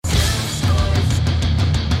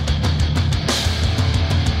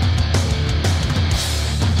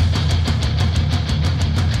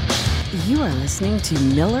listening to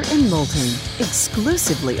Miller and Moulton,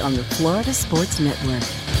 exclusively on the Florida Sports Network.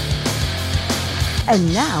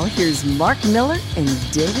 And now, here's Mark Miller and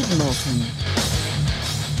David Moulton.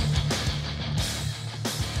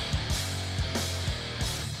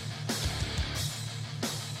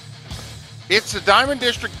 It's a Diamond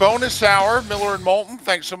District bonus hour. Miller and Moulton,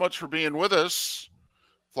 thanks so much for being with us.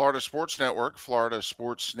 Florida Sports Network,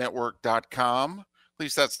 floridasportsnetwork.com. At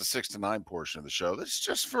least that's the 6 to 9 portion of the show. This is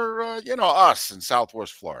just for, us in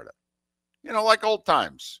Southwest Florida. Like old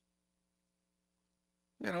times.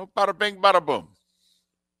 Bada bing, bada boom.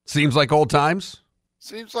 Seems like old times?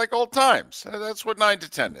 Seems like old times. That's what 9 to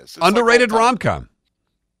 10 is. It's underrated like rom-com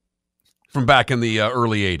from back in the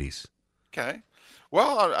early 80s. Okay.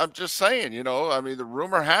 Well, I'm just saying, the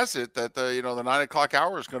rumor has it that the 9 o'clock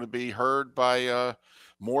hour is going to be heard by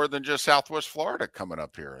more than just Southwest Florida coming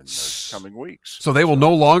up here in the coming weeks. So they will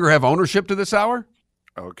no longer have ownership to this hour?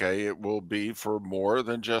 Okay, it will be for more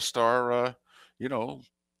than just our,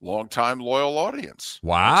 longtime loyal audience.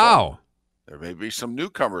 Wow. There may be some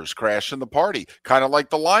newcomers crashing the party, kind of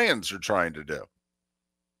like the Lions are trying to do.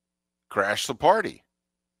 Crash the party.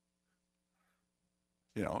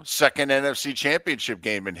 Second NFC championship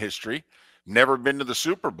game in history. Never been to the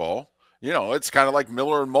Super Bowl. It's kind of like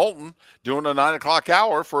Miller and Moulton doing a 9 o'clock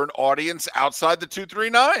hour for an audience outside the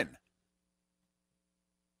 239.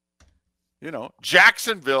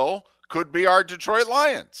 Jacksonville could be our Detroit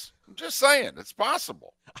Lions. I'm just saying, it's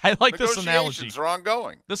possible. I like this analogy. Negotiations are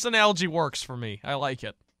ongoing. This analogy works for me. I like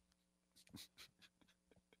it.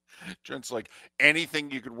 Trent's like,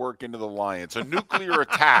 anything you could work into the Lions. A nuclear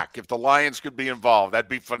attack, if the Lions could be involved, that'd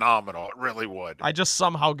be phenomenal. It really would. I just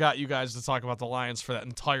somehow got you guys to talk about the Lions for that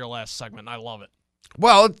entire last segment. I love it.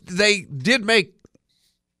 Well, they did make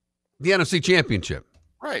the NFC Championship.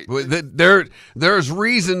 Right. There's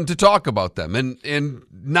reason to talk about them, and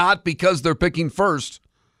not because they're picking first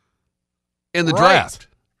in the draft.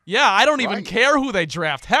 Yeah, I don't even care who they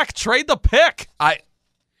draft. Heck, trade the pick.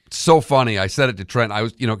 So funny. I said it to Trent. I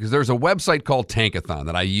was, because there's a website called Tankathon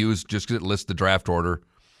that I use just because it lists the draft order.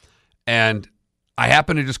 And I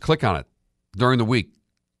happened to just click on it during the week.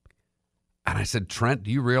 And I said, Trent,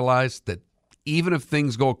 do you realize that even if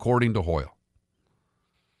things go according to Hoyle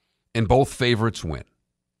and both favorites win,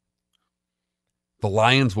 the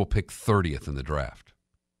Lions will pick 30th in the draft?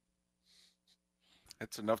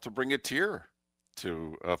 It's enough to bring a tear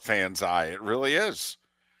to a fan's eye. It really is.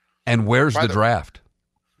 And where's the draft?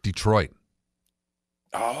 Detroit.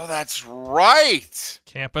 Oh, that's right.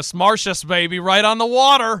 Campus Martius, baby, right on the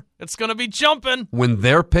water. It's going to be jumping. When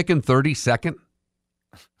they're picking 32nd,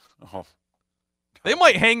 they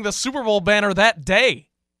might hang the Super Bowl banner that day.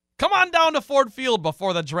 Come on down to Ford Field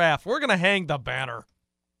before the draft. We're going to hang the banner.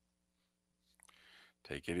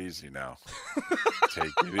 Take it easy now.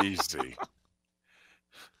 Take it easy.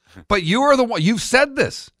 But you are the one. You've said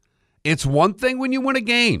this. It's one thing when you win a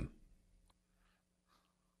game.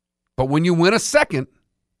 But when you win a second,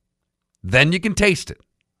 then you can taste it.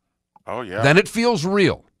 Oh, yeah. Then it feels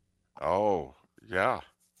real. Oh, yeah.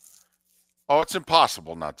 Oh, it's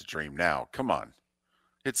impossible not to dream now. Come on.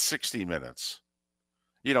 It's 60 minutes.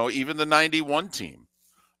 Even the 91 team.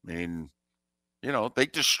 I mean, they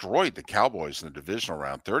destroyed the Cowboys in the divisional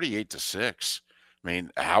round, 38-6. I mean,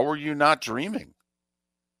 how are you not dreaming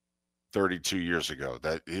 32 years ago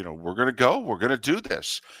that, we're going to do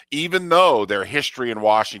this, even though their history in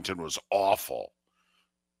Washington was awful.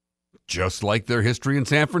 Just like their history in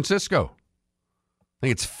San Francisco. I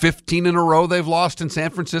think it's 15 in a row they've lost in San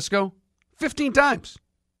Francisco. 15 times.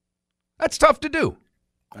 That's tough to do.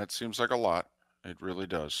 That seems like a lot. It really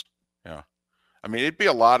does. Yeah. I mean, it'd be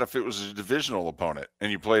a lot if it was a divisional opponent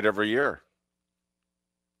and you played every year.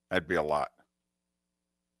 That'd be a lot.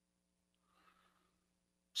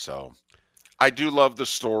 So I do love the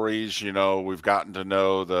stories. We've gotten to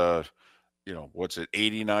know the,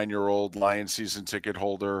 89-year-old Lion season ticket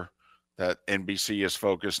holder that NBC is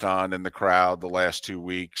focused on in the crowd the last 2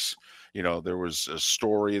 weeks. There was a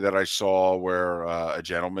story that I saw where a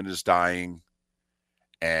gentleman is dying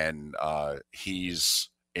and he's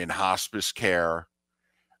in hospice care.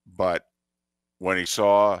 But when he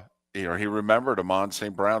saw, he remembered Amon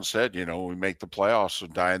St. Brown said, we make the playoffs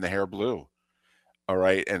and dye in the hair blue. All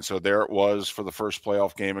right. And so there it was for the first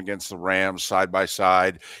playoff game against the Rams, side by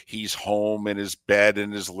side. He's home in his bed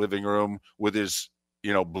in his living room with his,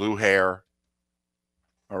 blue hair.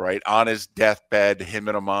 All right. On his deathbed, him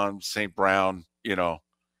and Amon St. Brown, I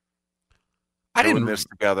didn't doing this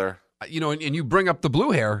together. And you bring up the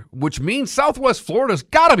blue hair, which means Southwest Florida's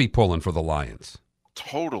got to be pulling for the Lions.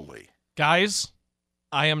 Totally. Guys,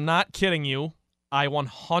 I am not kidding you. I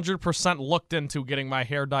 100% looked into getting my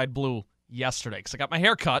hair dyed blue yesterday because I got my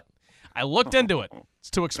hair cut. I looked into it. It's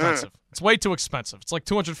too expensive. It's way too expensive. It's like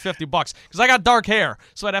 $250 because I got dark hair,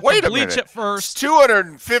 so I'd have to bleach it first. It's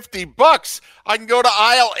 $250. I can go to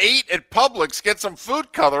aisle 8 at Publix, get some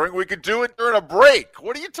food coloring. We could do it during a break.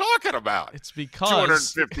 What are you talking about? It's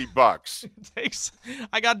because $250. It takes.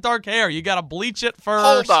 I got dark hair. You got to bleach it first.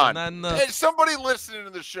 Hold on. And then Hey, somebody listening to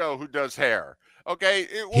the show who does hair. Okay,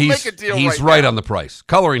 we'll make a deal. He's right right now. on the price.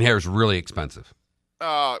 Coloring hair is really expensive.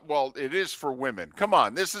 Well, it is for women. Come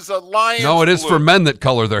on, this is a Lions. No, it is blue. for men that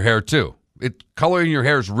color their hair too. Coloring your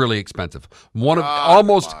hair is really expensive.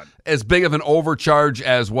 Almost as big of an overcharge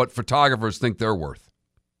as what photographers think they're worth.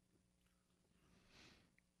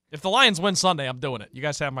 if the Lions win Sunday, I'm doing it. You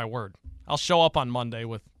guys have my word. I'll show up on Monday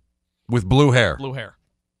with blue hair. Blue hair.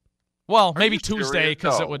 Well, maybe you Tuesday serious?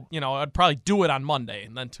 because No. it would, I'd probably do it on Monday,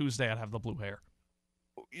 and then Tuesday I'd have the blue hair.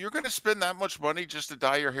 You're going to spend that much money just to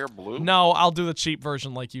dye your hair blue? No, I'll do the cheap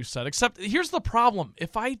version like you said. Except here's the problem: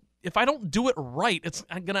 if I don't do it right, it's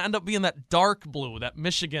going to end up being that dark blue, that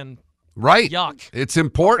Michigan. Right. Yuck. It's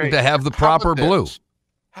important Okay, to have the how proper about blue. this?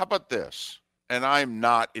 How about this? And I'm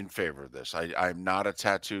not in favor of this. I'm not a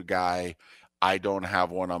tattoo guy. I don't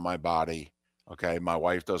have one on my body. Okay. My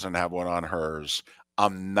wife doesn't have one on hers.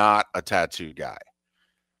 I'm not a tattoo guy.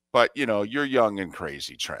 But, you're young and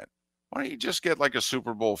crazy, Trent. Why don't you just get like a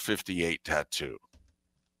Super Bowl 58 tattoo?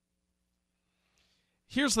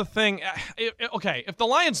 Here's the thing. Okay, if the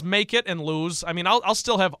Lions make it and lose, I mean, I'll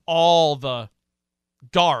still have all the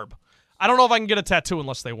garb. I don't know if I can get a tattoo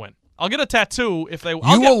unless they win. I'll get a tattoo if they win.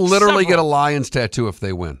 You will literally get a Lions tattoo if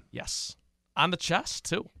they win. Yes. On the chest,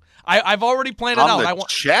 too. I've already planned it On out. the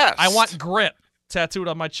chest? I want grit tattooed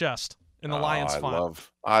on my chest in the Lions font.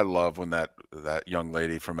 I love when that young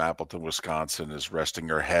lady from Appleton, Wisconsin is resting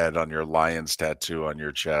her head on your Lions tattoo on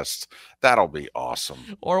your chest. That'll be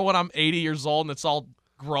awesome. Or when I'm 80 years old and it's all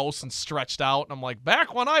gross and stretched out, and I'm like,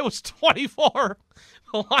 back when I was 24,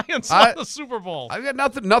 the Lions won the Super Bowl. I've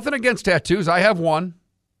got nothing against tattoos. I have one.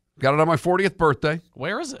 Got it on my 40th birthday.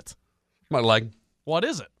 Where is it? My leg. What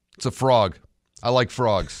is it? It's a frog. I like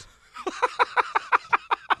frogs.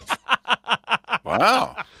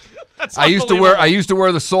 Wow. That's I used to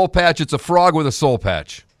wear the soul patch. It's a frog with a soul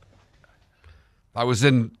patch. I was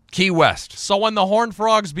in Key West. So when the Horned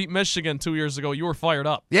Frogs beat Michigan 2 years ago, you were fired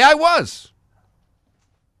up. Yeah, I was.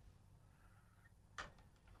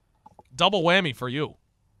 Double whammy for you.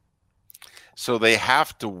 So they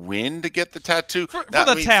have to win to get the tattoo? For the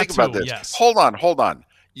think tattoo, about this. yes. Hold on.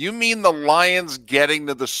 You mean the Lions getting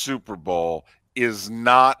to the Super Bowl is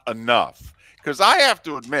not enough? Because I have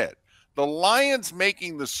to admit, the Lions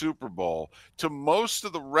making the Super Bowl to most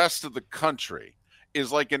of the rest of the country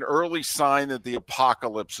is like an early sign that the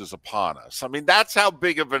apocalypse is upon us. I mean, that's how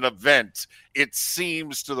big of an event it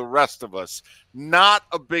seems to the rest of us. Not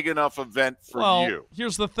a big enough event for you.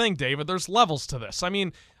 Here's the thing, David. There's levels to this. I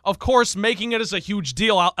mean, of course, making it is a huge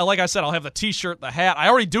deal. Like I said, I'll have the T-shirt, the hat. I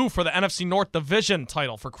already do for the NFC North Division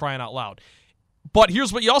title, for crying out loud. But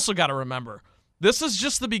here's what you also got to remember. This is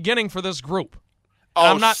just the beginning for this group.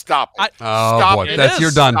 Oh, stop it. Oh, boy.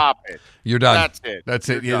 You're done. Stop it. You're done. That's it. That's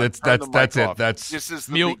it. You're Yeah, done. Turn the that's mic it. off. That's This is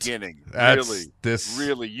the mute. beginning. That's Really,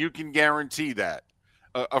 really, you can guarantee that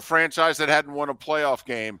a franchise that hadn't won a playoff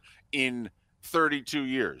game in 32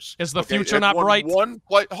 years Is the okay, future had not won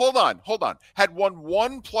bright? Hold on. Had won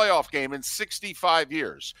one playoff game in 65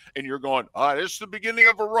 years, and you're going, this is the beginning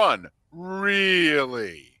of a run.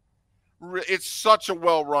 Really? It's such a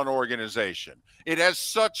well-run organization. It has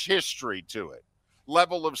such history to it.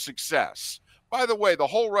 Level of success. By the way, the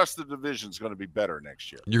whole rest of the division is going to be better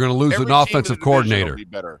next year. You're going to lose Every an team in offensive the division will coordinator. be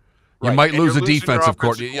better. You Right. might And lose you're a losing your defensive offensive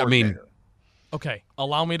coordinator. I mean, coordinator. Okay,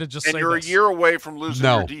 allow me to just And say you're this. a year away from losing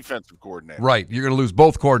No. your defensive coordinator. right. You're going to lose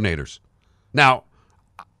both coordinators. Now,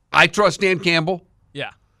 I trust Dan Campbell.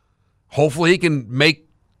 Yeah. Hopefully he can make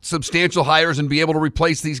substantial hires and be able to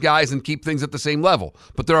replace these guys and keep things at the same level.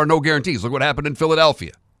 But there are no guarantees. Look what happened in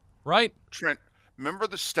Philadelphia. Right? Trent, remember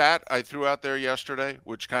the stat I threw out there yesterday,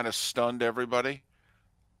 which kind of stunned everybody?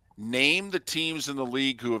 Name the teams in the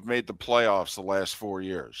league who have made the playoffs the last 4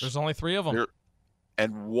 years. There's only 3 of them.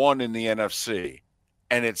 And one in the NFC.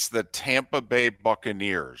 And it's the Tampa Bay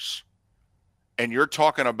Buccaneers. And you're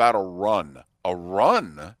talking about a run. A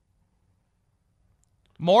run?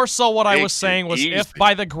 More so what I Take was saying was it if easy.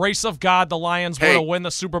 by the grace of God the Lions were Hey. to win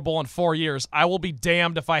the Super Bowl in 4 years, I will be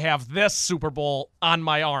damned if I have this Super Bowl on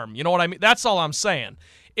my arm. You know what I mean? That's all I'm saying.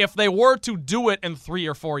 If they were to do it in 3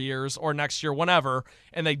 or 4 years or next year, whenever,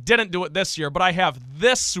 and they didn't do it this year, but I have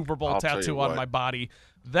this Super Bowl I'll tell you tattoo on what. my body,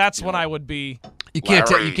 that's when I would be. You can't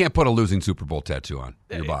Larry. you can't put a losing Super Bowl tattoo on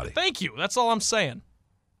your body. Thank you. That's all I'm saying.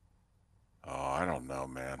 Oh, I don't know,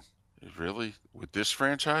 man. Really? With this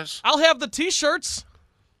franchise? I'll have the T-shirts.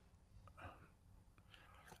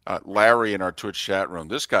 Larry in our Twitch chat room.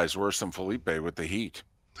 This guy's worse than Felipe with the Heat.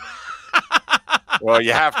 Well,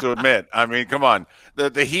 you have to admit. I mean, come on.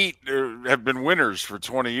 The Heat have been winners for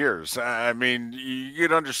 20 years. I mean, you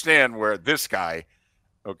can understand where this guy,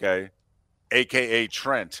 okay, a.k.a.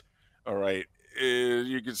 Trent, all right,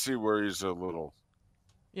 you can see where he's a little.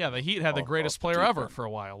 Yeah, the Heat had the greatest player ever for a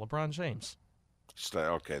while, LeBron James.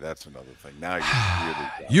 Okay, that's another thing. Now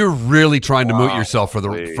you're really trying to moot yourself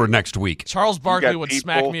for next week. Charles Barkley would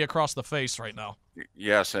smack me across the face right now.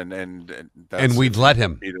 Yes, and we'd let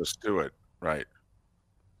him beat us to it, right?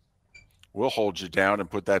 We'll hold you down and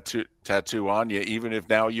put that tattoo on you, even if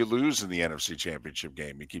now you lose in the NFC Championship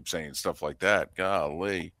game. You keep saying stuff like that.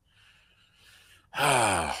 Golly.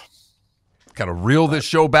 Got to reel this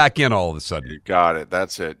show back in all of a sudden. You got it.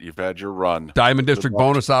 That's it. You've had your run. Diamond District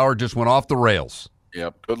bonus hour just went off the rails.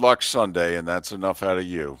 Yep. Good luck Sunday, and that's enough out of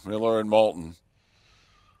you. Miller and Moulton.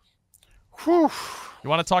 Whew. You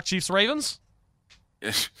want to talk Chiefs-Ravens?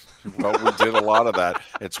 Well, we did a lot of that.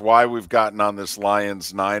 It's why we've gotten on this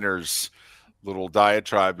Lions-Niners little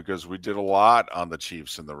diatribe, because we did a lot on the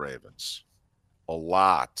Chiefs and the Ravens. A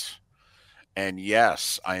lot. And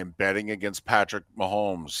yes, I am betting against Patrick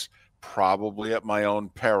Mahomes, probably at my own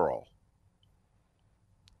peril.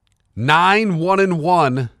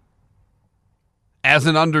 9-1-1 as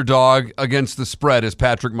an underdog against the spread is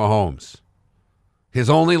Patrick Mahomes. His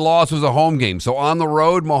only loss was a home game. So on the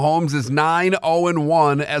road, Mahomes is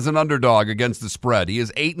 9-0-1 as an underdog against the spread. He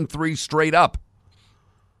is 8-3 straight up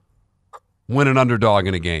when an underdog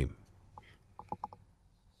in a game.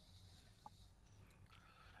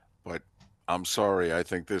 But I'm sorry, I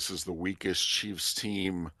think this is the weakest Chiefs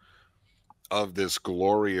team of this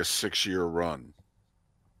glorious 6-year run,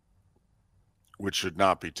 which should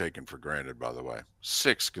not be taken for granted, by the way.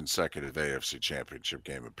 6 consecutive AFC Championship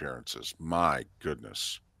game appearances. My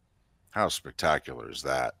goodness. How spectacular is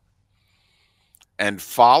that? And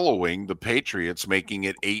following the Patriots making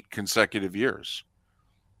it 8 consecutive years.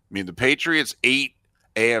 I mean, the Patriots' 8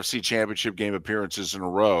 AFC Championship game appearances in a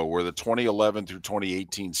row were the 2011 through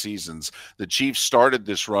 2018 seasons. The Chiefs started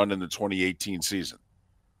this run in the 2018 season.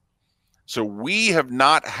 So we have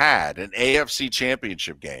not had an AFC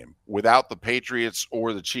Championship game without the Patriots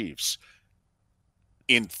or the Chiefs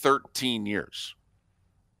in 13 years.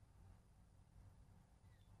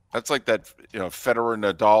 That's like that, Federer,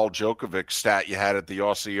 Nadal, Djokovic stat you had at the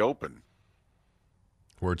Aussie Open,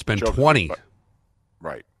 where it's been 20.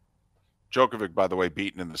 Right. Djokovic, by the way,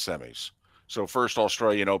 beaten in the semis. So first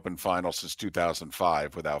Australian Open final since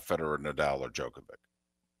 2005 without Federer, Nadal, or Djokovic.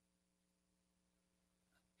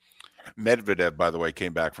 Medvedev, by the way,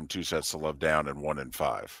 came back from 2 sets to love down and won in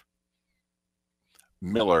 5.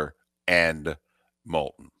 Miller and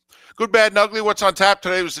Moulton. Good, bad, and ugly. What's on tap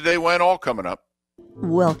today was the day when, all coming up.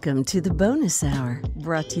 Welcome to the bonus hour,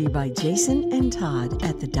 brought to you by Jason and Todd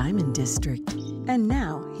at the Diamond District. And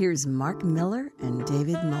now, here's Mark Miller and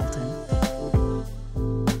David Moulton.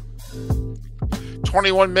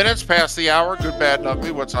 21 minutes past the hour. Good, bad, and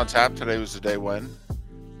ugly. What's on tap today was the day when.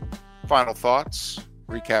 Final thoughts.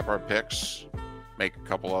 Recap our picks. Make a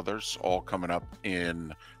couple others. All coming up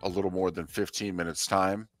in a little more than 15 minutes'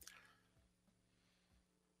 time.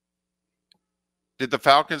 Did the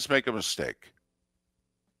Falcons make a mistake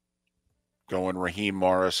going Raheem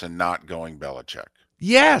Morris and not going Belichick?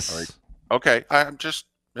 Yes. Right. Okay.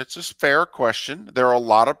 It's a fair question. There are a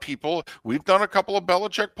lot of people. We've done a couple of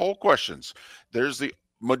Belichick poll questions. There's the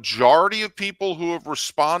majority of people who have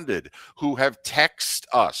responded, who have texted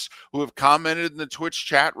us, who have commented in the Twitch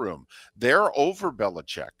chat room. They're over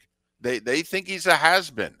Belichick. They think he's a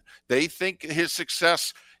has-been. They think his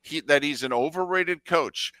success, that he's an overrated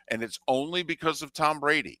coach, and it's only because of Tom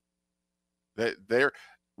Brady.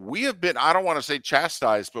 We have been, I don't want to say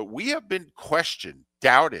chastised, but we have been questioned,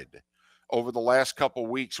 doubted over the last couple of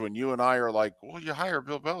weeks when you and I are like, well, you hire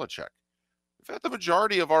Bill Belichick. We've had the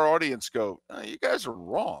majority of our audience go, you guys are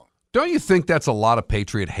wrong. Don't you think that's a lot of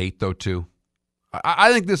Patriot hate, though, too?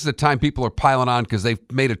 I think this is a time people are piling on because they've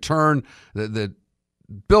made a turn. The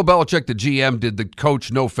Bill Belichick, the GM, did the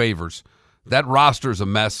coach no favors. That roster's a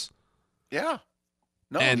mess. Yeah.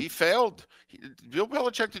 No, he failed. Bill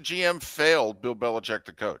Belichick, the GM, failed Bill Belichick,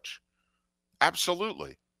 the coach.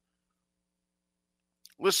 Absolutely.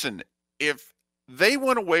 Listen, if they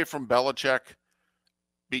went away from Belichick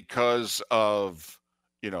because of,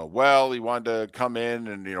 he wanted to come in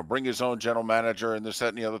and, bring his own general manager and this, that,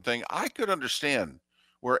 and the other thing, I could understand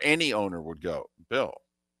where any owner would go. Bill,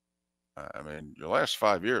 I mean, your last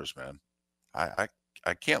 5 years, man, I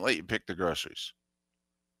can't let you pick the groceries.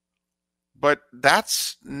 but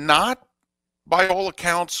that's not, by all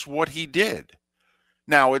accounts, what he did.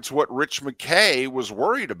 Now, it's what Rich McKay was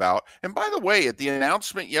worried about. And by the way, at the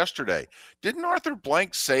announcement yesterday, didn't Arthur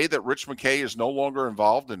Blank say that Rich McKay is no longer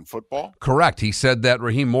involved in football? Correct. He said that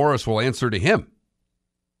Raheem Morris will answer to him.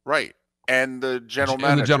 Right. And the general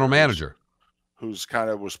manager, who's kind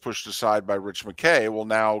of was pushed aside by Rich McKay, will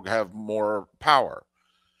now have more power.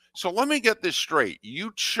 So let me get this straight.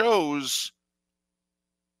 You chose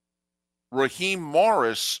Raheem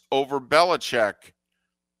Morris over Belichick,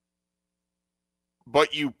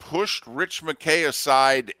 but you pushed Rich McKay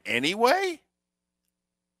aside anyway?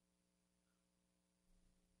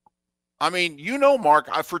 I mean,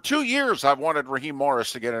 Mark, for 2 years, I've wanted Raheem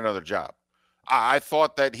Morris to get another job. I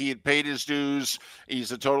thought that he had paid his dues.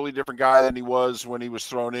 He's a totally different guy than he was when he was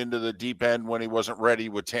thrown into the deep end when he wasn't ready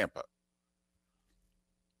with Tampa.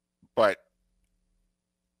 But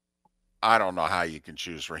I don't know how you can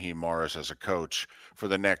choose Raheem Morris as a coach for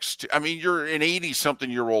the next. I mean, you're an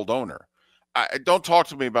 80-something-year-old owner. Don't talk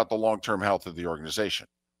to me about the long-term health of the organization.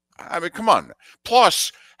 I mean, come on.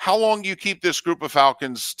 Plus, how long do you keep this group of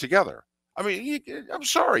Falcons together? I mean, I'm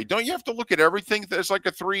sorry. Don't you have to look at everything as like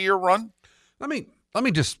a 3-year run? Let me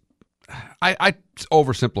just. I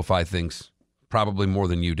oversimplify things probably more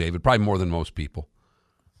than you, David. Probably more than most people.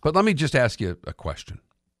 But let me just ask you a question.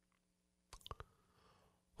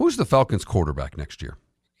 Who's the Falcons' quarterback next year?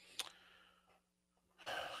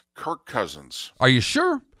 Kirk Cousins. Are you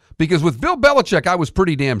sure? Because with Bill Belichick, I was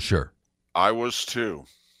pretty damn sure. I was too.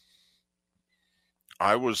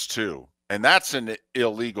 And that's an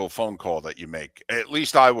illegal phone call that you make. At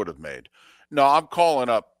least I would have made. No, I'm calling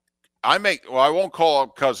up. I won't call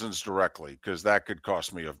up Cousins directly because that could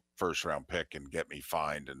cost me a first-round pick and get me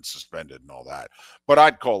fined and suspended and all that. But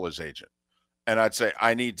I'd call his agent. And I'd say,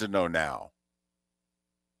 I need to know now.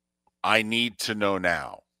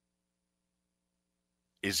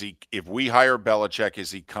 If we hire Belichick, is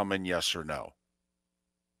he coming, yes or no?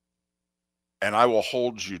 And I will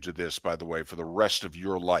hold you to this, by the way, for the rest of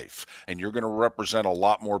your life. And you're going to represent a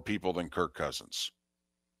lot more people than Kirk Cousins.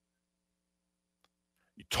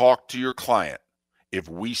 You talk to your client. If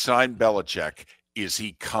we sign Belichick, is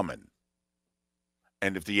he coming?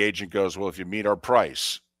 And if the agent goes, well, if you meet our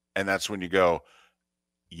price, and that's when you go,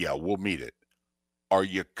 yeah, we'll meet it. Are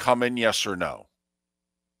you coming, yes or no?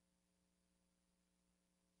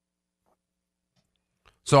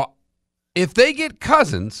 So if they get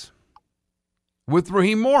Cousins with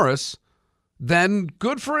Raheem Morris, then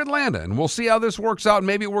good for Atlanta. And we'll see how this works out.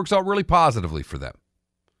 Maybe it works out really positively for them.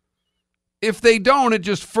 If they don't, it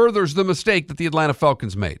just furthers the mistake that the Atlanta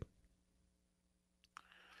Falcons made.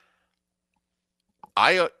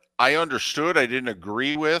 I understood. I didn't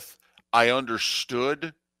agree with. I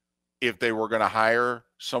understood if they were going to hire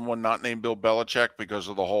someone not named Bill Belichick because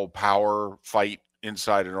of the whole power fight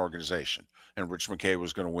inside an organization. And Rich McKay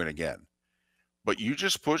was going to win again. But you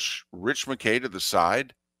just push Rich McKay to the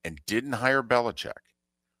side and didn't hire Belichick.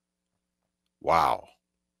 Wow.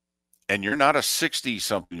 And you're not a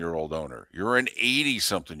 60-something-year-old owner. You're an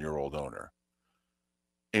 80-something-year-old owner.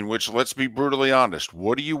 In which, let's be brutally honest,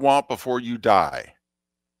 what do you want before you die?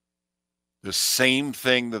 The same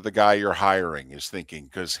thing that the guy you're hiring is thinking,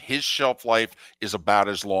 because his shelf life is about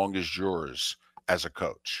as long as yours as a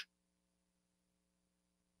coach.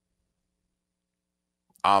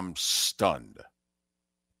 I'm stunned.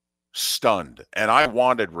 And I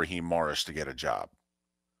wanted Raheem Morris to get a job.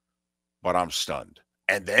 But I'm stunned.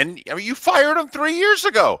 And then, you fired him 3 years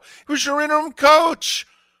ago. He was your interim coach.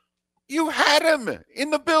 You had him in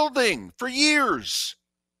the building for years.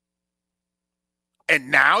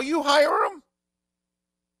 And now you hire him?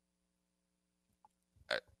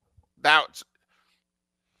 That's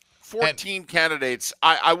 14 candidates.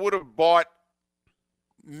 I would have bought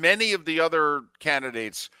many of the other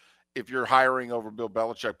candidates if you're hiring over Bill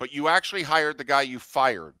Belichick, but you actually hired the guy you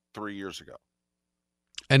fired 3 years ago.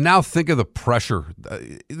 And now think of the pressure.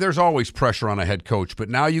 There's always pressure on a head coach, but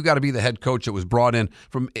now you got to be the head coach that was brought in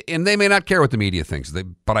from, and they may not care what the media thinks,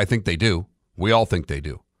 but I think they do. We all think they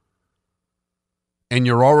do. And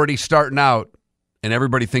you're already starting out, and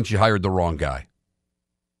everybody thinks you hired the wrong guy.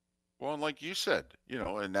 Well, and like you said,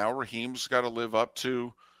 and now Raheem's got to live up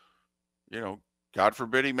to, God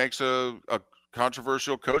forbid he makes a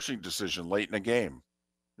controversial coaching decision late in a game.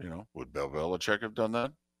 Would Bill Belichick have done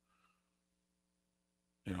that?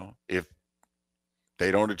 If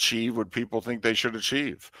they don't achieve what people think they should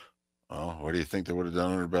achieve, well, what do you think they would have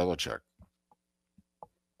done under Belichick?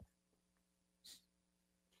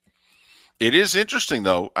 It is interesting,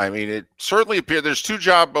 though. I mean, it certainly appears there's 2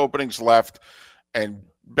 job openings left, and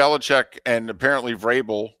Belichick and apparently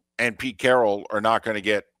Vrabel and Pete Carroll are not going to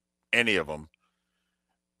get any of them.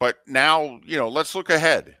 But now, let's look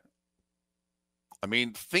ahead. I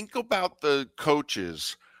mean, think about the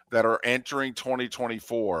coaches that are entering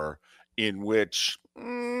 2024 in which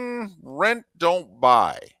rent don't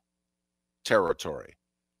buy territory.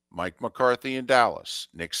 Mike McCarthy in Dallas,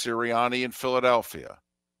 Nick Sirianni in Philadelphia.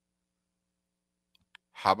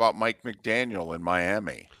 How about Mike McDaniel in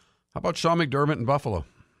Miami? How about Sean McDermott in Buffalo?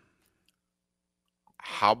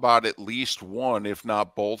 How about at least one, if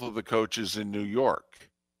not both, of the coaches in New York?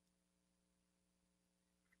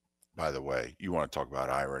 By the way, you want to talk about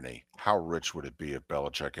irony. How rich would it be if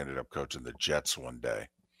Belichick ended up coaching the Jets one day?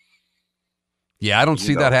 Yeah, I don't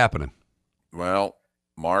see that happening. Well,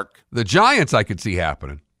 Mark. The Giants I could see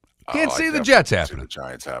happening. Can't see the Jets happening. See the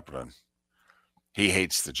Giants happening. He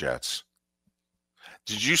hates the Jets.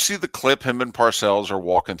 Did you see the clip? Him and Parcells are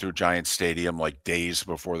walking through Giants Stadium like days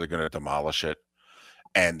before they're going to demolish it.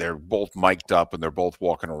 And they're both mic'd up and they're both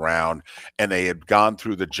walking around, and they had gone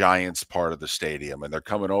through the Giants part of the stadium, and they're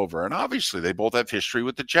coming over. And obviously they both have history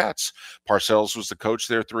with the Jets. Parcells was the coach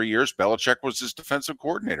there 3 years. Belichick was his defensive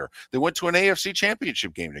coordinator. They went to an AFC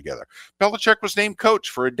championship game together. Belichick was named coach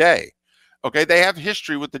for a day. Okay, they have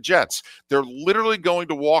history with the Jets. They're literally going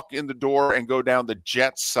to walk in the door and go down the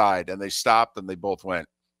Jets side, and they stopped and they both went,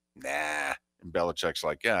 nah. And Belichick's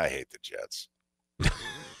like, yeah, I hate the Jets.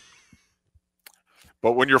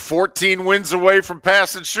 But when you're 14 wins away from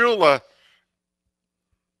passing Shula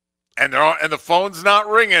and the phone's not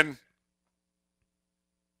ringing,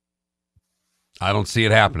 I don't see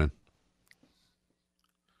it happening.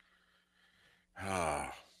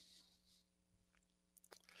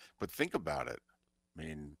 But think about it. I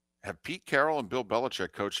mean, have Pete Carroll and Bill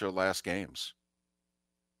Belichick coached their last games?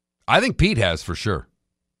 I think Pete has for sure.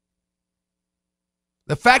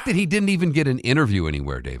 The fact that he didn't even get an interview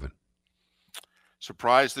anywhere, David.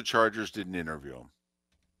 Surprised the Chargers didn't interview him.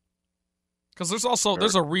 Because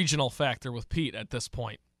there's a regional factor with Pete at this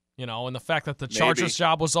point, and the fact that the Chargers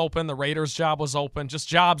job was open, the Raiders job was open, just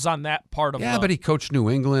jobs on that part of. Yeah, but he coached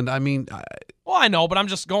New England. I mean, well, I know, but I'm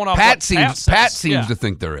just going off. Pat seems to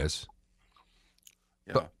think there is.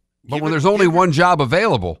 Yeah. But when there's only one job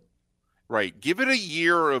available, right? Give it a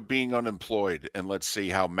year of being unemployed, and let's see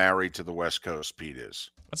how married to the West Coast Pete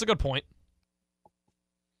is. That's a good point.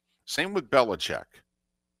 Same with Belichick.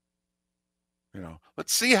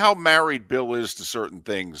 Let's see how married Bill is to certain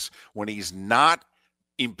things when he's not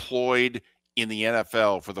employed in the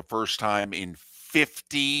NFL for the first time in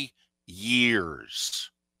 50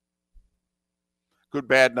 years. Good,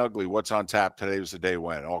 bad, and ugly. What's on tap? Today was the day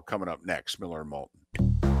when. All coming up next. Miller and Moulton.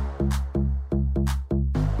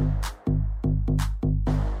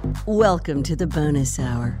 Welcome to the Bonus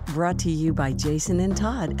Hour, brought to you by Jason and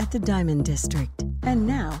Todd at the Diamond District. And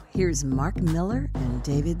now, here's Mark Miller and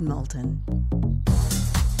David Moulton.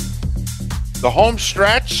 The home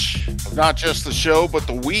stretch of not just the show, but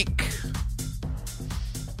the week.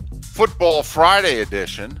 Football Friday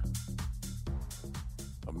edition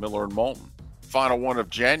of Miller and Moulton. Final one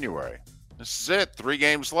of January. This is it. 3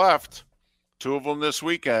 games left. 2 of them this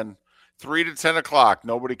weekend. 3 to 10 o'clock.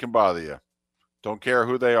 Nobody can bother you. Don't care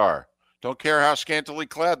who they are. Don't care how scantily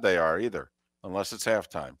clad they are either, unless it's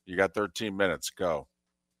halftime. You got 13 minutes. Go.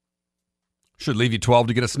 Should leave you 12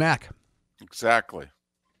 to get a snack. Exactly.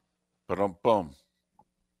 Boom.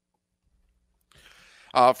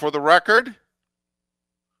 For the record,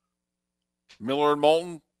 Miller and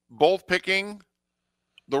Moulton both picking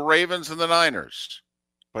the Ravens and the Niners,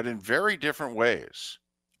 but in very different ways.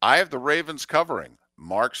 I have the Ravens covering.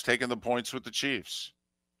 Mark's taking the points with the Chiefs.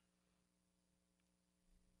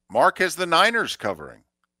 Mark has the Niners covering.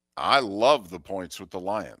 I love the points with the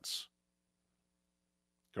Lions.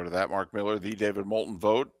 Go to that Mark Miller, the David Moulton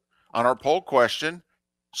vote on our poll question.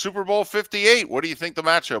 Super Bowl 58. What do you think the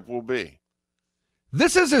matchup will be?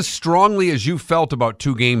 This is as strongly as you felt about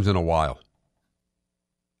 2 games in a while.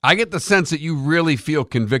 I get the sense that you really feel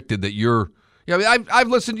convicted that you're. I've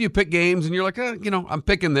listened to you pick games, and you're like, I'm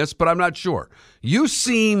picking this, but I'm not sure. You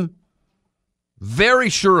seem very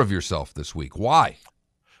sure of yourself this week. Why?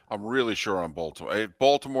 I'm really sure on Baltimore. If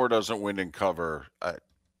Baltimore doesn't win and cover,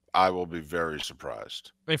 I will be very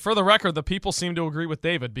surprised. Hey, for the record, the people seem to agree with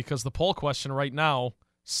David because the poll question right now,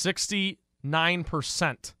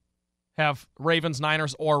 69% have Ravens,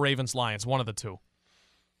 Niners, or Ravens, Lions, one of the two.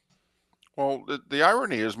 Well, the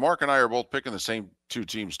irony is Mark and I are both picking the same 2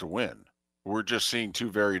 teams to win. We're just seeing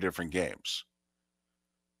 2 very different games.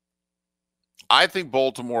 I think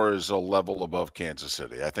Baltimore is a level above Kansas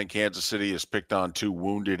City. I think Kansas City has picked on 2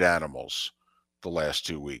 wounded animals the last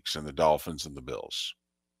 2 weeks, and the Dolphins and the Bills.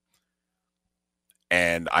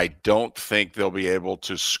 And I don't think they'll be able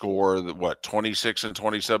to score 26 and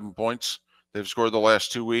 27 points they've scored the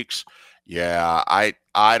last 2 weeks. Yeah,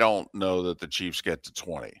 I don't know that the Chiefs get to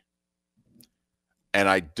 20. And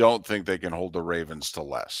I don't think they can hold the Ravens to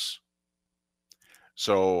less.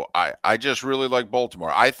 So I just really like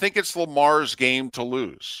Baltimore. I think it's Lamar's game to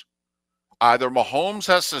lose. Either Mahomes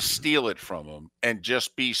has to steal it from him and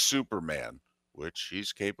just be Superman, which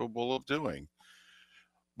he's capable of doing.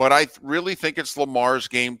 But I really think it's Lamar's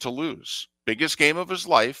game to lose. Biggest game of his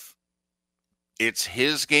life. It's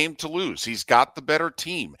his game to lose. He's got the better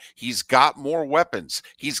team. He's got more weapons.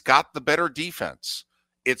 He's got the better defense.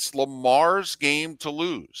 It's Lamar's game to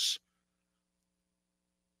lose.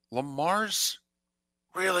 Lamar's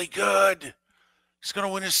really good. He's going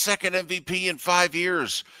to win his second MVP in 5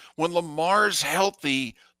 years. When Lamar's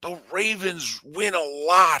healthy, the Ravens win a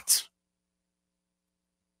lot.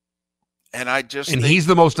 And he's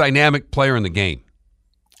the most dynamic player in the game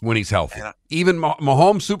when he's healthy. Even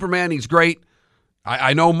Mahomes, Superman, he's great.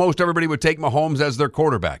 I know most everybody would take Mahomes as their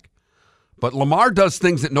quarterback. But Lamar does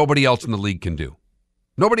things that nobody else in the league can do.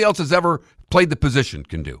 Nobody else has ever played the position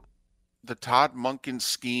can do. The Todd Monken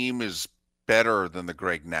scheme is better than the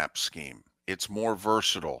Greg Knapp scheme. It's more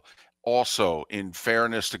versatile. Also, in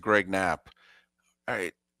fairness to Greg Knapp, all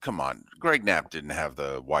right, come on. Greg Knapp didn't have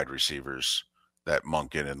the wide receivers that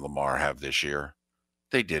Monken and Lamar have this year.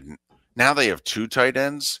 They didn't. Now they have 2 tight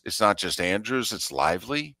ends. It's not just Andrews, it's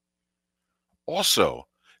Lively. Also,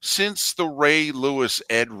 since the Ray Lewis,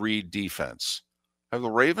 Ed Reed defense, have the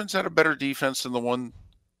Ravens had a better defense than the one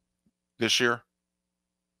this year?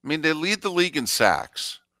 I mean, they lead the league in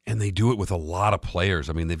sacks. And they do it with a lot of players.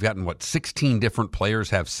 I mean, they've gotten, 16 different players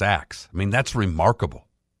have sacks. I mean, that's remarkable.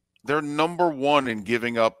 They're number 1 in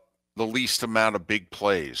giving up the least amount of big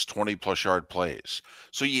plays, 20-plus yard plays.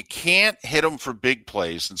 So you can't hit them for big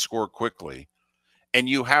plays and score quickly. And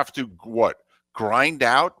you have to, grind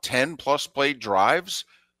out 10-plus play drives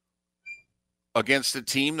against a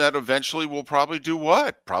team that eventually will probably do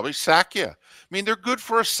what? Probably sack you. I mean, they're good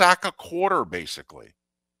for a sack a quarter, basically.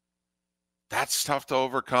 That's tough to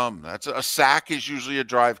overcome. A sack is usually a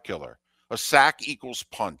drive killer. A sack equals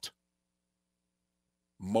punt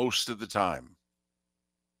most of the time.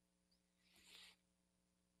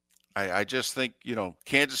 I just think,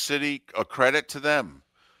 Kansas City, a credit to them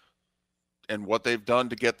and what they've done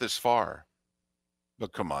to get this far.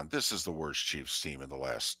 But come on, this is the worst Chiefs team in the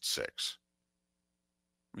last 6.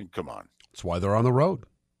 I mean, come on. That's why they're on the road.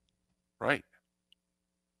 Right.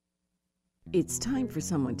 It's time for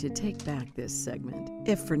someone to take back this segment,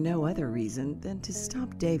 if for no other reason than to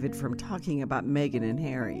stop David from talking about Meghan and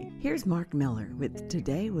Harry. Here's Mark Miller with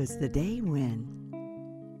Today Was the Day When.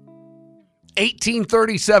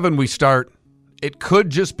 1837 we start. It could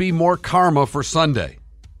just be more karma for Sunday,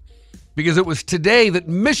 because it was today that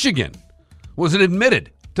Michigan was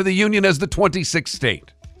admitted to the Union as the 26th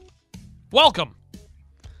state. Welcome.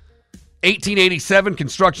 1887,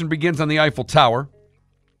 construction begins on the Eiffel Tower.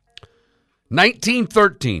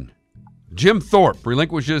 1913, Jim Thorpe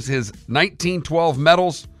relinquishes his 1912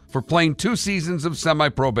 medals for playing 2 seasons of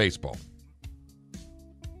semi-pro baseball.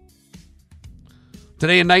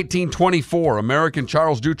 Today in 1924, American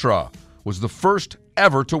Charles Dutroux was the first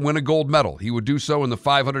ever to win a gold medal. He would do so in the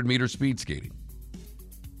 500-meter speed skating.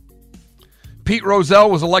 Pete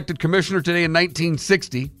Rozelle was elected commissioner today in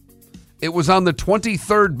 1960. It was on the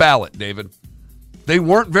 23rd ballot, David. They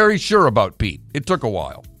weren't very sure about Pete. It took a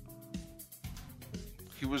while.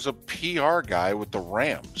 He was a PR guy with the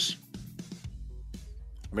Rams.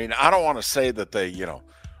 I mean, I don't want to say that they,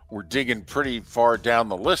 were digging pretty far down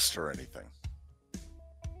the list or anything.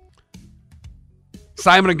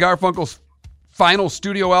 Simon & Garfunkel's final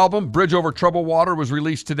studio album, Bridge Over Troubled Water, was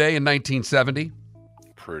released today in 1970.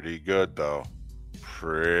 Pretty good, though.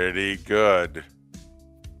 Pretty good.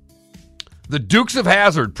 The Dukes of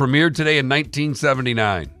Hazzard premiered today in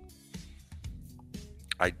 1979.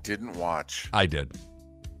 I didn't watch. I did.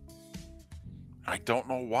 I don't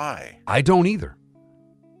know why. I don't either.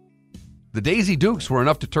 The Daisy Dukes were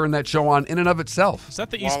enough to turn that show on in and of itself. Is that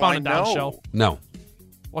the Eastbound and Down show? No.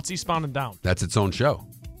 What's Eastbound and Down? That's its own show.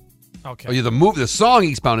 Okay. Oh, yeah, the song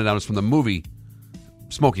Eastbound and Down is from the movie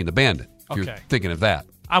Smokey and the Bandit. If you're thinking of that.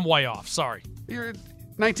 I'm way off. Sorry. You're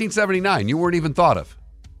 1979. You weren't even thought of.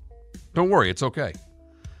 Don't worry. It's okay.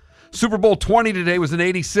 Super Bowl 20 today was in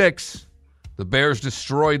 86. The Bears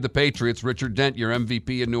destroyed the Patriots. Richard Dent, your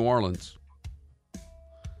MVP in New Orleans.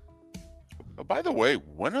 Oh, by the way,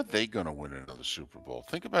 when are they going to win another Super Bowl?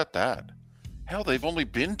 Think about that. Hell, they've only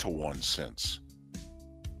been to one since.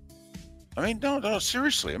 I mean, no,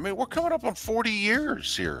 seriously. I mean, we're coming up on 40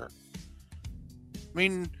 years here. I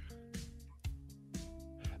mean,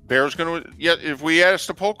 Bears going to if we asked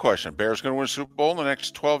a poll question, Bears going to win a Super Bowl in the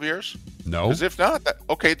next 12 years? No. Because if not,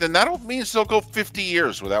 then that means they'll go 50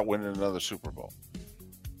 years without winning another Super Bowl.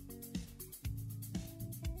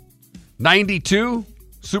 92,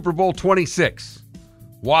 Super Bowl 26.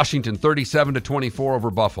 Washington 37-24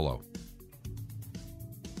 over Buffalo.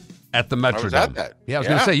 At the Metrodome. I was at that. Yeah, I was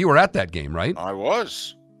going to say, you were at that game, right? I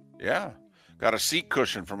was. Yeah. Got a seat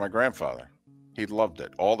cushion for my grandfather. He loved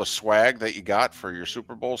it. All the swag that you got for your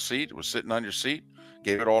Super Bowl seat was sitting on your seat.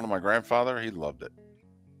 Gave it all to my grandfather. He loved it.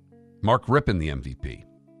 Mark Rippon, the MVP.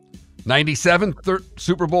 97,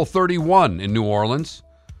 Super Bowl 31 in New Orleans.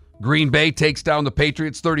 Green Bay takes down the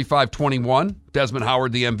Patriots 35-21. Desmond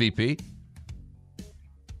Howard, the MVP.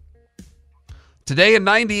 Today in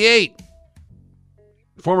 98,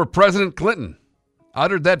 former President Clinton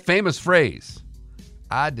uttered that famous phrase,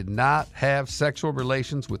 "I did not have sexual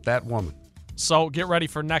relations with that woman." So get ready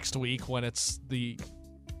for next week when it's the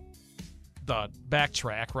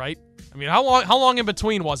backtrack, right? I mean, how long in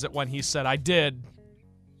between was it when he said "I did"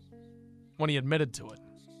 when he admitted to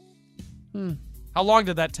it? How long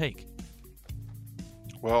did that take?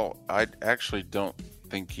 Well, I actually don't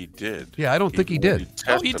think he did. Yeah, I don't think he did.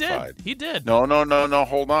 No, he did. He did. No.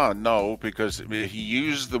 Hold on. No, because he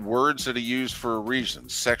used the words that he used for a reason.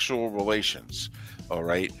 Sexual relations. All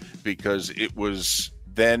right. Because it was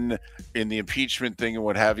then in the impeachment thing and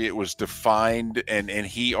what have you, it was defined and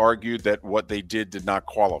he argued that what they did not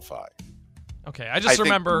qualify. Okay. I just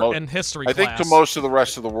remember in history class. I think to most of the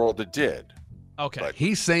rest of the world it did. Okay. But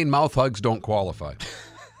he's saying mouth hugs don't qualify.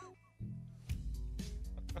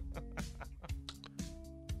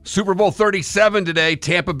 Super Bowl 37 today.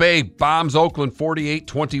 Tampa Bay bombs Oakland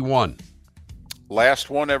 48-21. Last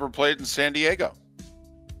one ever played in San Diego.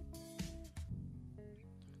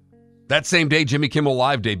 That same day, Jimmy Kimmel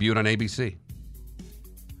Live debuted on ABC.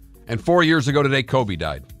 And 4 years ago today, Kobe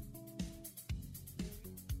died.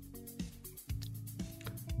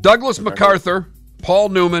 Douglas MacArthur, Paul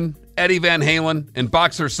Newman, Eddie Van Halen, and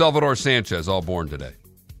boxer Salvador Sanchez all born today.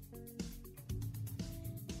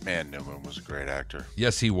 Man, Newman was a great actor.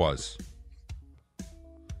 Yes, he was.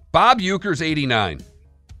 Bob Uecker's 89.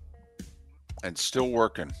 And still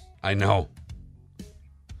working. I know.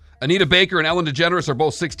 Anita Baker and Ellen DeGeneres are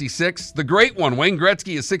both 66. The great one, Wayne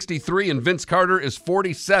Gretzky, is 63, and Vince Carter is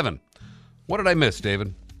 47. What did I miss,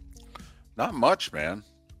 David? Not much, man.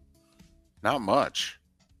 Not much.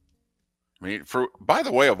 I mean, by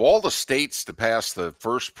the way, of all the states to pass the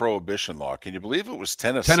first prohibition law, can you believe it was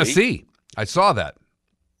Tennessee? Tennessee. I saw that.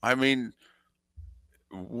 I mean,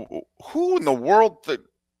 who in the world?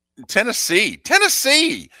 Tennessee.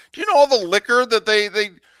 Do you know all the liquor that they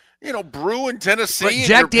brew in Tennessee? Right,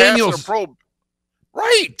 Jack Daniels.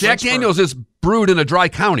 Right. Jack Daniels is brewed in a dry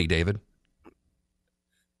county, David.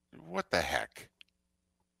 What the heck?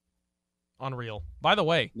 Unreal. By the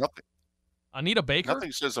way, Nothing. Anita Baker.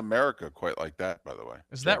 Nothing says America quite like that, by the way.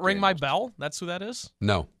 Is that Ring My Bell? That's who that is?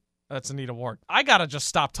 No. That's Anita Ward. I gotta just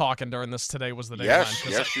stop talking during this. Today was the day.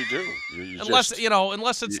 Yes, you do. Unless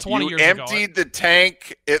it's 20 years ago. You emptied the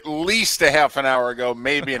tank at least a half an hour ago,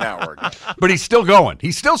 maybe an hour ago. But he's still going.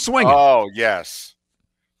 He's still swinging. Oh, yes.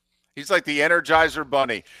 He's like the Energizer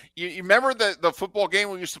Bunny. You remember the football game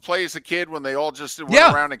we used to play as a kid when they all just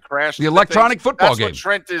went around and crashed? The electronic football game. That's what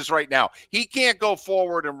Trent is right now. He can't go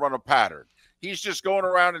forward and run a pattern. He's just going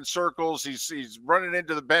around in circles. He's running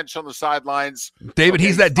into the bench on the sidelines. David,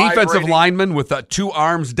 he's that defensive lineman with two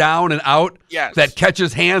arms down and out that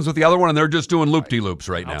catches hands with the other one, and they're just doing loop-de-loops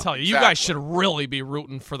right now. I'll tell you, you guys should really be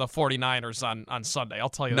rooting for the 49ers on Sunday. I'll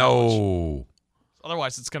tell you that much.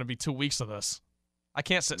 Otherwise, it's going to be 2 weeks of this. I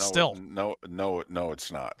can't sit still. No,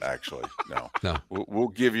 it's not, actually. No. No. We'll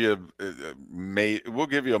give you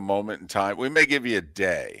a moment in time. We may give you a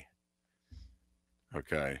day.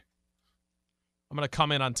 Okay. I'm going to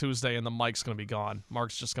come in on Tuesday, and the mic's going to be gone.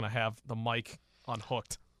 Mark's just going to have the mic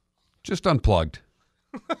unhooked. Just unplugged.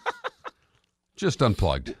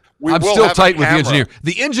 I'm still tight with the engineer.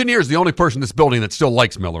 The engineer is the only person in this building that still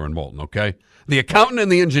likes Miller and Moulton, okay? The accountant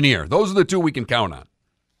and the engineer. Those are the two we can count on.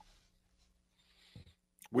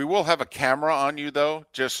 We will have a camera on you, though,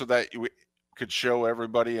 just so that we could show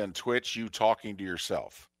everybody on Twitch you talking to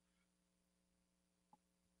yourself.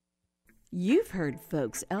 You've heard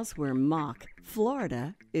folks elsewhere mock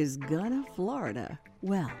Florida is gonna Florida.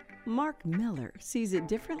 Well, Mark Miller sees it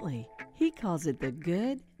differently. He calls it the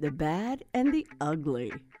good, the bad, and the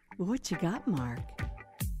ugly. What you got, Mark?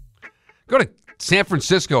 Go to San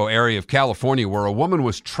Francisco area of California where a woman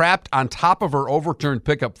was trapped on top of her overturned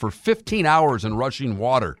pickup for 15 hours in rushing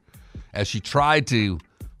water. As she tried to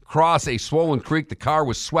cross a swollen creek, the car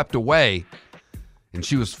was swept away. And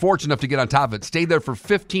she was fortunate enough to get on top of it, stayed there for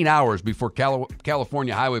 15 hours before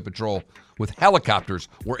California Highway Patrol with helicopters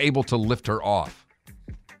were able to lift her off.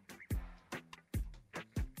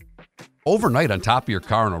 Overnight on top of your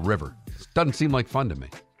car in a river. Doesn't seem like fun to me.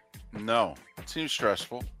 No, it seems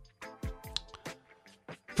stressful.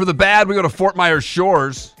 For the bad, we go to Fort Myers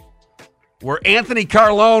Shores, where Anthony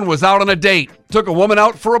Carlone was out on a date, took a woman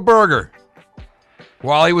out for a burger.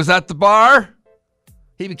 While he was at the bar,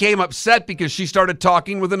 he became upset because she started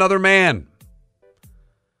talking with another man.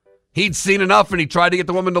 He'd seen enough and he tried to get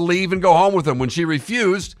the woman to leave and go home with him. When she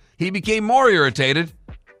refused, he became more irritated.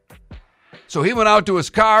 So he went out to his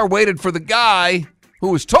car, waited for the guy who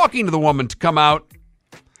was talking to the woman to come out.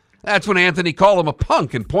 That's when Anthony called him a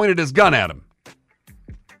punk and pointed his gun at him.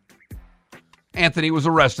 Anthony was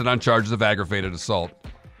arrested on charges of aggravated assault.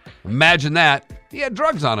 Imagine that. He had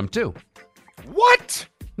drugs on him, too. What?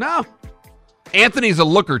 No. Anthony's a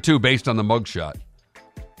looker, too, based on the mugshot.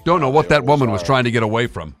 Don't know what that woman was trying to get away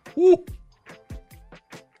from. Woo.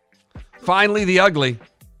 Finally, the ugly.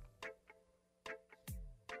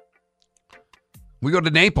 We go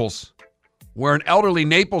to Naples, where an elderly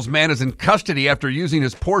Naples man is in custody after using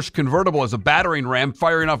his Porsche convertible as a battering ram,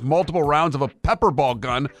 firing off multiple rounds of a pepper ball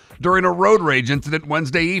gun during a road rage incident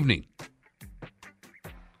Wednesday evening.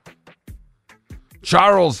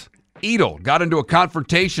 Charles Edel got into a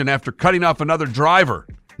confrontation after cutting off another driver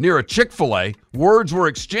near a Chick-fil-A. Words were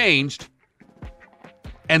exchanged,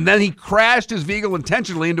 and then he crashed his vehicle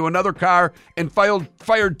intentionally into another car and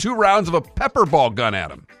fired 2 rounds of a pepper ball gun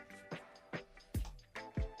at him.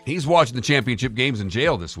 He's watching the championship games in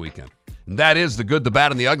jail this weekend. And that is the good, the bad,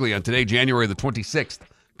 and the ugly on today, January the 26th,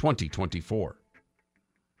 2024.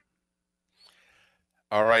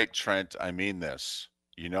 All right, Trent, I mean this.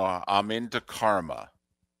 You know, I'm into karma.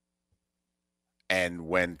 And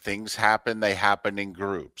when things happen, they happen in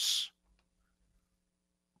groups.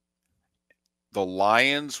 The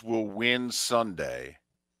Lions will win Sunday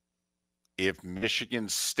if Michigan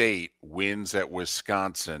State wins at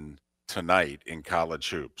Wisconsin tonight in college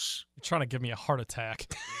hoops. You're trying to give me a heart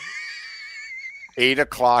attack. 8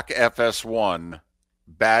 o'clock FS1.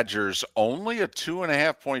 Badgers only a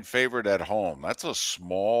 2.5-point favorite at home. That's a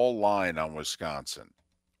small line on Wisconsin.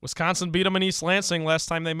 Wisconsin beat them in East Lansing last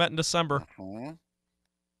time they met in December. Mm-hmm.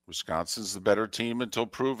 Wisconsin's the better team until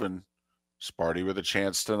proven. Sparty with a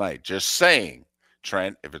chance tonight. Just saying,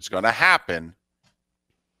 Trent, if it's going to happen,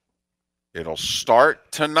 it'll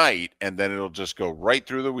start tonight, and then it'll just go right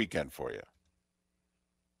through the weekend for you.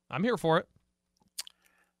 I'm here for it.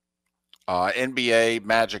 NBA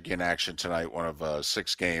Magic in action tonight, one of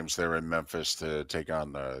 6 games. They're in Memphis to take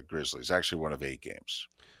on the Grizzlies. Actually, one of 8 games.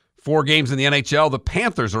 4 games in the NHL. The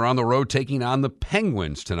Panthers are on the road taking on the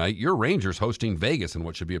Penguins tonight. Your Rangers hosting Vegas in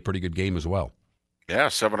what should be a pretty good game as well. Yeah,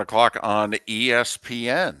 7 o'clock on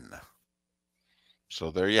ESPN.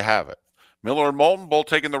 So there you have it. Miller and Moulton both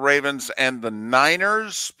taking the Ravens and the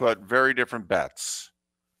Niners, but very different bets.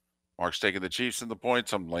 Mark's taking the Chiefs and the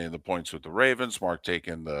points. I'm laying the points with the Ravens. Mark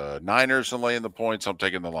taking the Niners and laying the points. I'm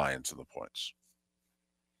taking the Lions and the points.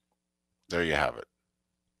 There you have it.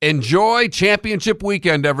 Enjoy championship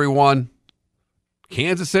weekend, everyone.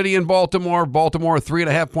 Kansas City and Baltimore. Baltimore, a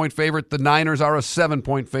 3.5-point favorite. The Niners are a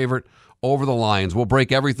 7-point favorite over the Lions. We'll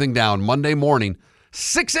break everything down Monday morning,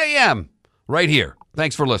 6 a.m. right here.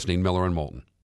 Thanks for listening, Miller and Moulton.